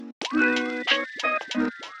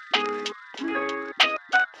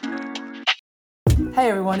Hey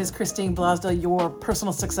everyone, it's Christine Blasda, your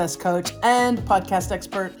personal success coach and podcast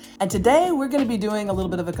expert. And today we're going to be doing a little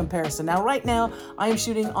bit of a comparison. Now, right now, I am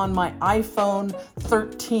shooting on my iPhone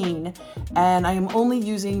 13, and I am only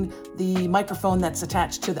using the microphone that's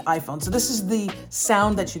attached to the iPhone. So this is the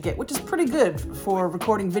sound that you get, which is pretty good for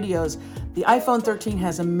recording videos. The iPhone 13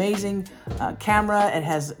 has amazing camera, it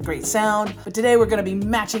has great sound, but today we're going to be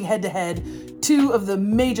matching head-to-head two of the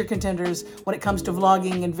major contenders when it comes to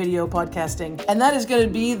vlogging and video podcasting. And that is going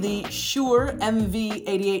to be the Shure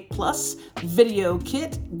MV88 Plus video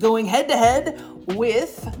kit going head-to-head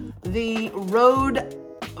with the Rode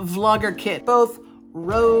Vlogger kit. Both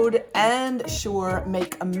Rode and Shure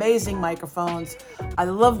make amazing microphones. I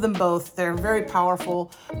love them both. They're very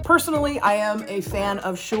powerful. Personally, I am a fan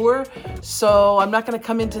of Shure, so I'm not going to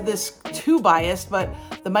come into this too biased, but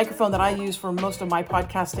the microphone that I use for most of my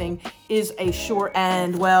podcasting is a Shure,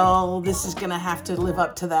 and well, this is going to have to live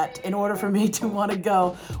up to that in order for me to want to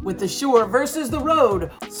go with the Shure versus the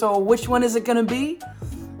Rode. So which one is it going to be?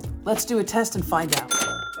 Let's do a test and find out.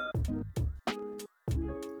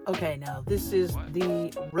 Okay, now this is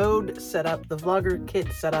the Rode setup, the Vlogger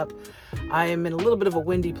kit setup. I am in a little bit of a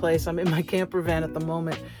windy place. I'm in my camper van at the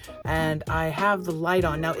moment, and I have the light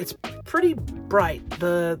on. Now, it's pretty bright,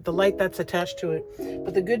 the light that's attached to it,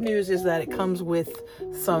 but the good news is that it comes with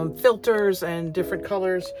some filters and different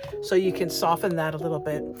colors, so you can soften that a little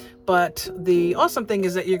bit. But the awesome thing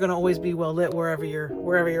is that you're going to always be well lit wherever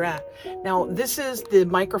you're at. Now, this is the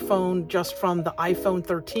microphone just from the iPhone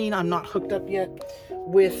 13. I'm not hooked up yet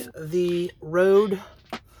with the Rode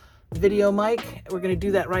video mic. We're going to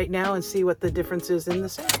do that right now and see what the difference is in the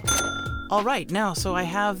sound. All right, now, so I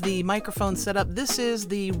have the microphone set up. This is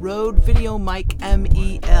the Rode Video Mic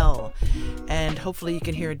MEL, and hopefully you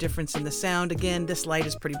can hear a difference in the sound. Again, this light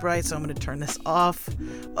is pretty bright, so I'm going to turn this off.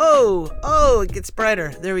 Oh, it gets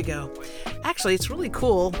brighter. There we go. Actually, it's really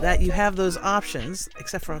cool that you have those options,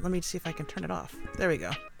 except for, let me see if I can turn it off. There we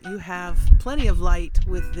go. You have plenty of light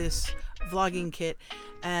with this vlogging kit,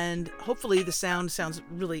 and hopefully the sound sounds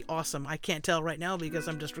really awesome. I can't tell right now because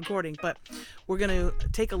I'm just recording, but we're going to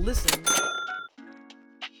take a listen.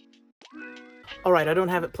 All right, I don't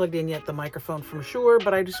have it plugged in yet, the microphone from Shure,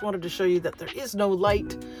 but I just wanted to show you that there is no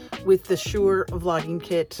light with the Shure vlogging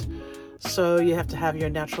kit. So you have to have your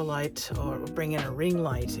natural light or bring in a ring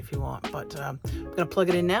light if you want. But I'm going to plug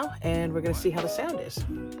it in now, and we're going to see how the sound is.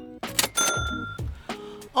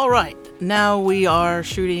 All right, now we are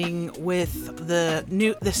shooting with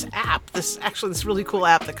this really cool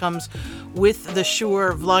app that comes with the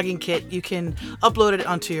Shure vlogging kit. You can upload it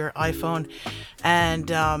onto your iPhone,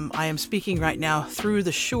 and I am speaking right now through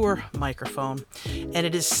the Shure microphone, and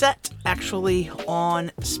it is set actually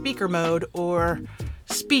on speaker mode or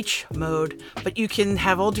speech mode, but you can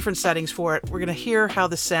have all different settings for it. We're going to hear how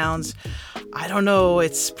this sounds. I don't know,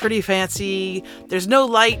 it's pretty fancy. There's no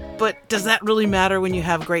light, but does that really matter when you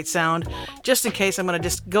have great sound? Just in case, I'm going to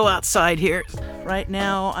just go outside here. Right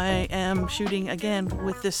now, I am shooting again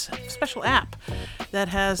with this special app that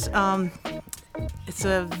has, it's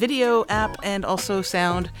a video app and also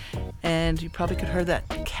sound, and you probably could hear that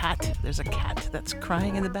cat. There's a cat that's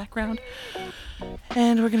crying in the background.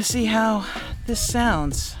 And we're going to see how this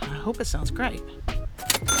sounds. I hope it sounds great.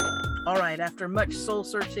 All right, after much soul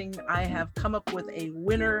searching, I have come up with a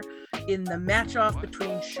winner in the match-off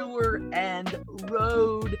between Shure and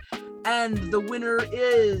Rode, and the winner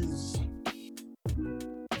is...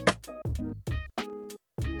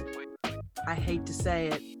 I hate to say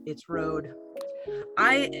it, it's Rode.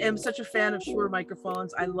 I am such a fan of Shure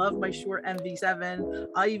microphones. I love my Shure MV7.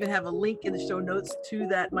 I even have a link in the show notes to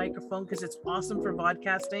that microphone because it's awesome for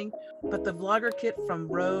podcasting. But the Vlogger kit from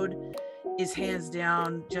Rode is hands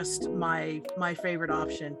down just my favorite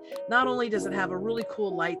option. Not only does it have a really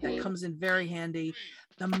cool light that comes in very handy,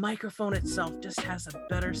 the microphone itself just has a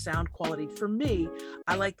better sound quality. For me,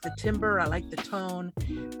 I like the timbre, I like the tone,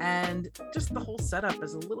 and just the whole setup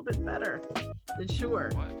is a little bit better than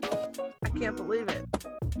Shure. I can't believe it.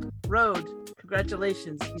 Rode,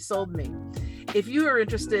 congratulations, you sold me. If you are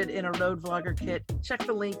interested in a Rode Vlogger kit, check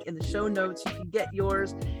the link in the show notes. You can get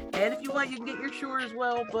yours, and if you want, you can get your Shure as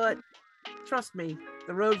well, but trust me,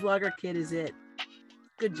 the Rode Vlogger kit is it.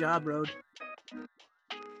 Good job, Rode.